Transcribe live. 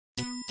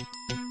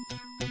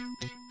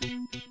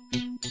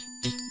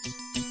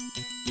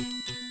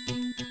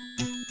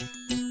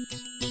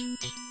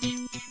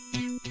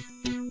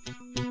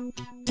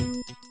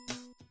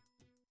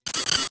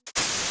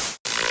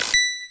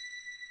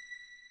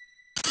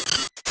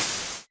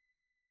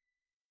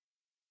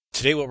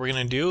Today what we're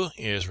going to do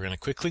is we're going to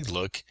quickly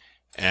look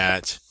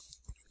at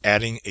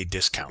adding a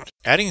discount.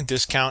 Adding a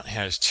discount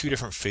has two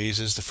different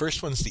phases. The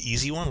first one's the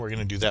easy one. We're going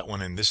to do that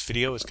one in this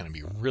video. It's going to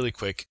be really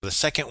quick. The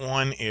second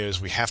one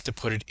is we have to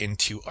put it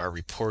into our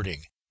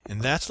reporting,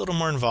 and that's a little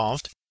more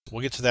involved.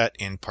 We'll get to that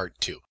in part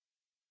 2.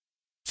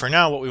 For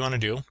now, what we want to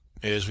do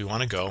is we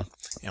want to go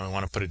and we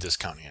want to put a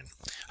discount in.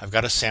 I've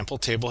got a sample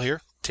table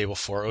here, table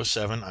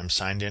 407. I'm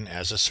signed in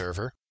as a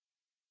server.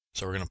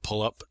 So we're going to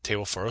pull up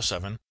table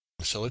 407.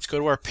 So let's go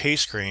to our pay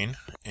screen,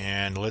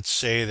 and let's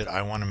say that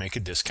I want to make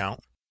a discount,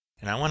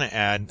 and I want to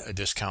add a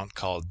discount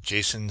called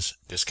Jason's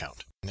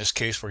discount. In this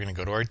case, we're going to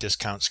go to our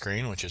discount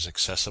screen, which is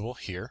accessible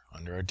here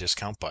under our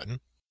discount button.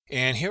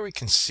 And here we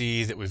can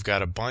see that we've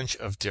got a bunch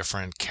of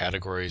different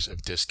categories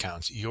of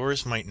discounts.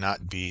 Yours might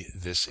not be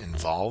this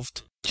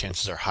involved.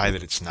 Chances are high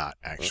that it's not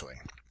actually.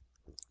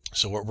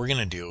 So what we're going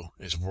to do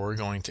is we're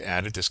going to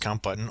add a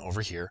discount button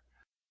over here.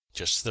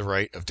 Just to the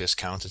right of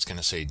discounts, it's going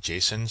to say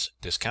Jason's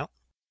discount.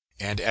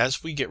 And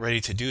as we get ready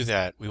to do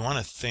that, we want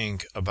to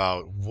think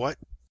about what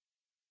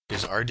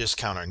is our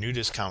discount, our new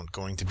discount,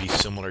 going to be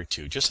similar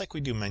to. Just like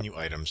we do menu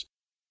items,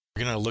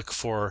 we're going to look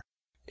for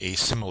a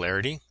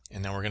similarity,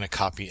 and then we're going to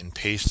copy and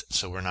paste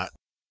so we're not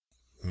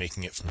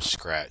making it from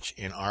scratch.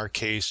 In our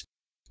case,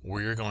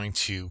 we're going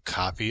to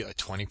copy a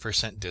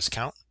 20%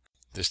 discount,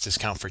 this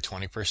discount for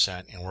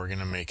 20%, and we're going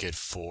to make it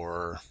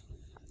for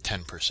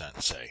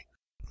 10%, say.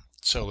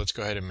 So let's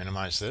go ahead and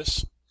minimize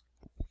this.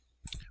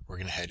 We're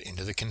going to head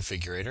into the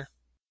configurator.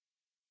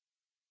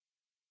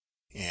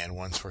 And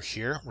once we're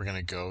here, we're going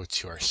to go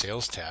to our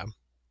sales tab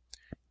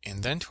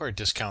and then to our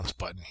discounts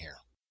button here.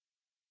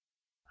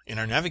 In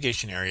our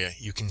navigation area,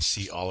 you can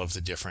see all of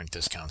the different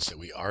discounts that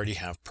we already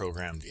have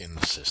programmed in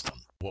the system.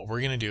 What we're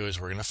going to do is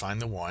we're going to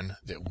find the one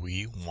that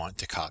we want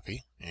to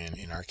copy. And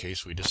in our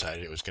case, we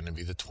decided it was going to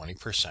be the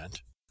 20%.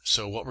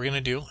 So what we're going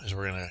to do is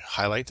we're going to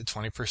highlight the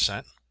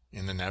 20%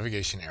 in the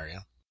navigation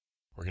area.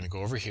 We're going to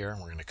go over here and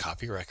we're going to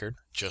copy record,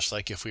 just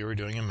like if we were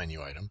doing a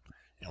menu item,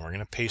 and we're going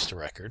to paste a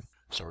record.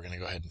 So we're going to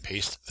go ahead and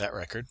paste that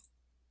record.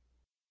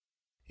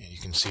 And you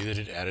can see that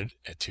it added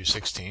at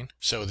 216.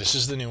 So this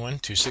is the new one,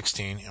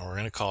 216, and we're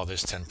going to call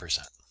this 10%.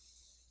 So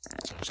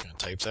I'm just going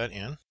to type that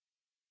in.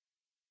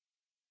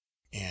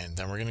 And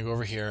then we're going to go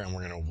over here and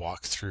we're going to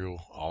walk through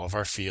all of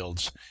our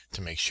fields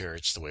to make sure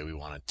it's the way we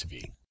want it to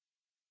be.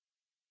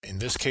 In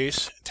this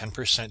case,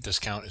 10%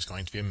 discount is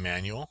going to be a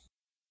manual.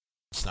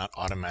 It's not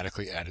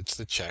automatically added to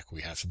the check.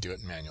 We have to do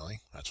it manually.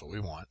 That's what we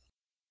want.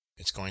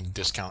 It's going to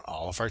discount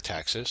all of our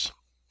taxes.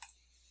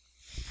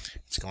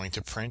 It's going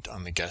to print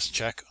on the guest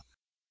check.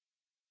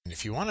 And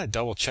if you want to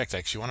double check that,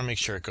 because you want to make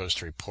sure it goes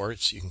to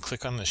reports, you can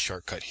click on this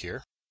shortcut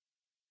here.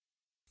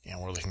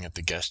 And we're looking at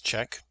the guest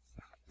check,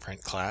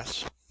 print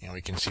class, and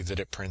we can see that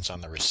it prints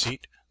on the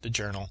receipt, the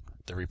journal,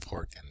 the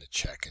report, and the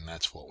check. And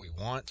that's what we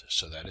want,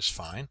 so that is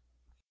fine.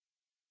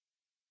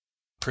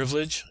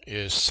 Privilege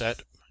is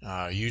set.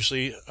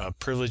 Usually a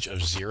privilege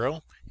of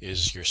 0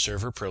 is your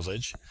server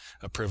privilege.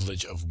 A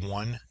privilege of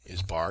 1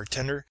 is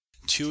bartender.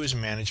 2 is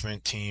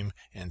management team,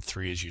 and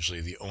 3 is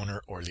usually the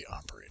owner or the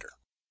operator.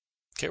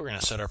 Okay, we're going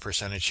to set our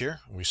percentage here.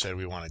 We said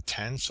we wanted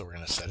 10, so we're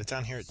going to set it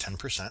down here at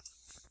 10%.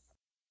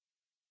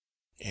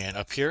 And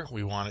up here,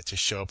 we want it to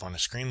show up on the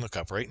screen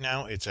lookup. Right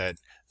now, it's at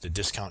the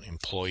discount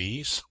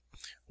employees,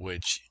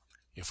 which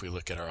if we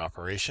look at our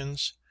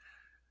operations,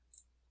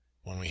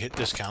 when we hit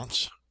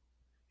discounts,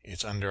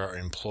 it's under our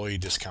employee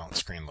discount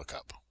screen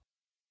lookup.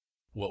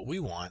 What we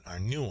want, our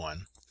new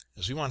one,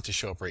 is we want it to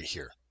show up right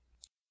here.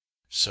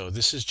 So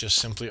this is just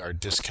simply our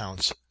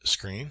discounts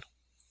screen.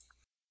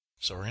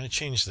 So we're going to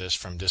change this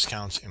from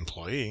discounts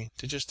employee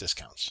to just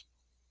discounts.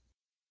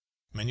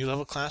 Menu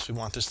level class, we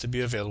want this to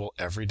be available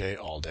every day,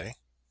 all day.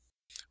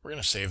 We're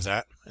going to save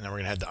that, and then we're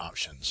going to head to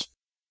options.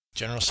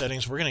 General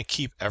settings, we're going to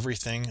keep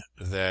everything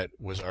that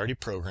was already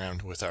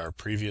programmed with our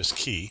previous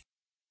key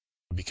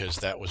because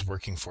that was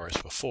working for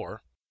us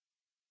before.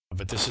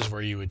 But this is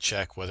where you would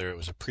check whether it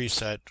was a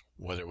preset,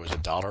 whether it was a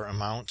dollar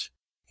amount.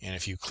 And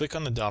if you click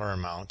on the dollar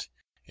amount,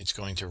 it's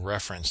going to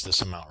reference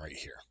this amount right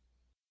here.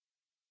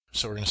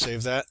 So we're going to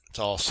save that. It's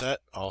all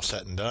set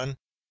and done.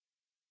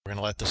 We're going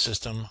to let the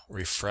system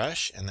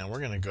refresh, and then we're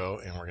going to go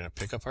and we're going to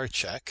pick up our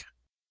check,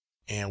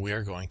 and we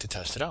are going to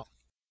test it out.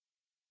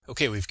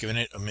 Okay, we've given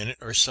it a minute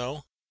or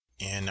so,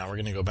 and now we're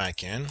going to go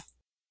back in,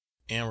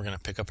 and we're going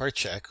to pick up our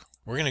check.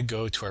 We're going to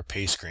go to our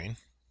pay screen,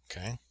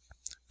 okay?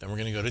 Then we're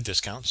going to go to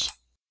discounts,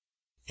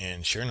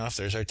 and sure enough,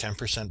 there's our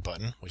 10%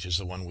 button, which is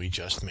the one we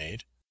just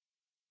made.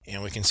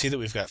 And we can see that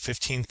we've got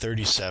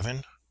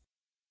 1537.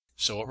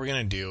 So what we're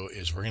going to do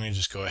is we're going to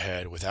just go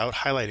ahead without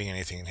highlighting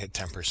anything and hit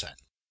 10%.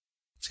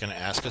 It's going to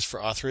ask us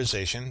for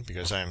authorization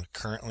because I'm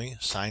currently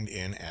signed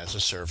in as a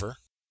server.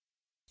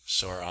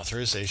 So our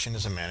authorization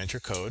is a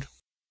manager code.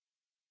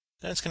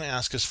 Then it's going to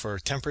ask us for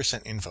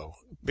 10% info,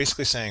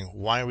 basically saying,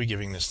 why are we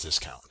giving this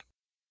discount?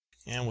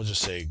 And we'll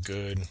just say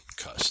good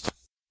cust.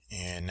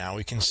 And now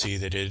we can see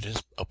that it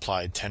has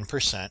applied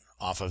 10%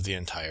 off of the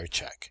entire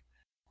check.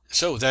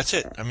 So that's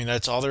it. I mean,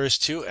 that's all there is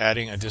to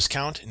adding a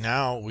discount.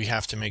 Now we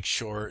have to make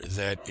sure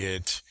that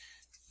it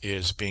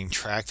is being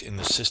tracked in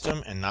the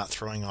system and not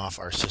throwing off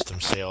our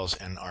system sales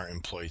and our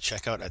employee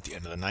checkout at the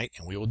end of the night,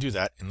 and we will do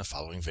that in the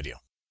following video.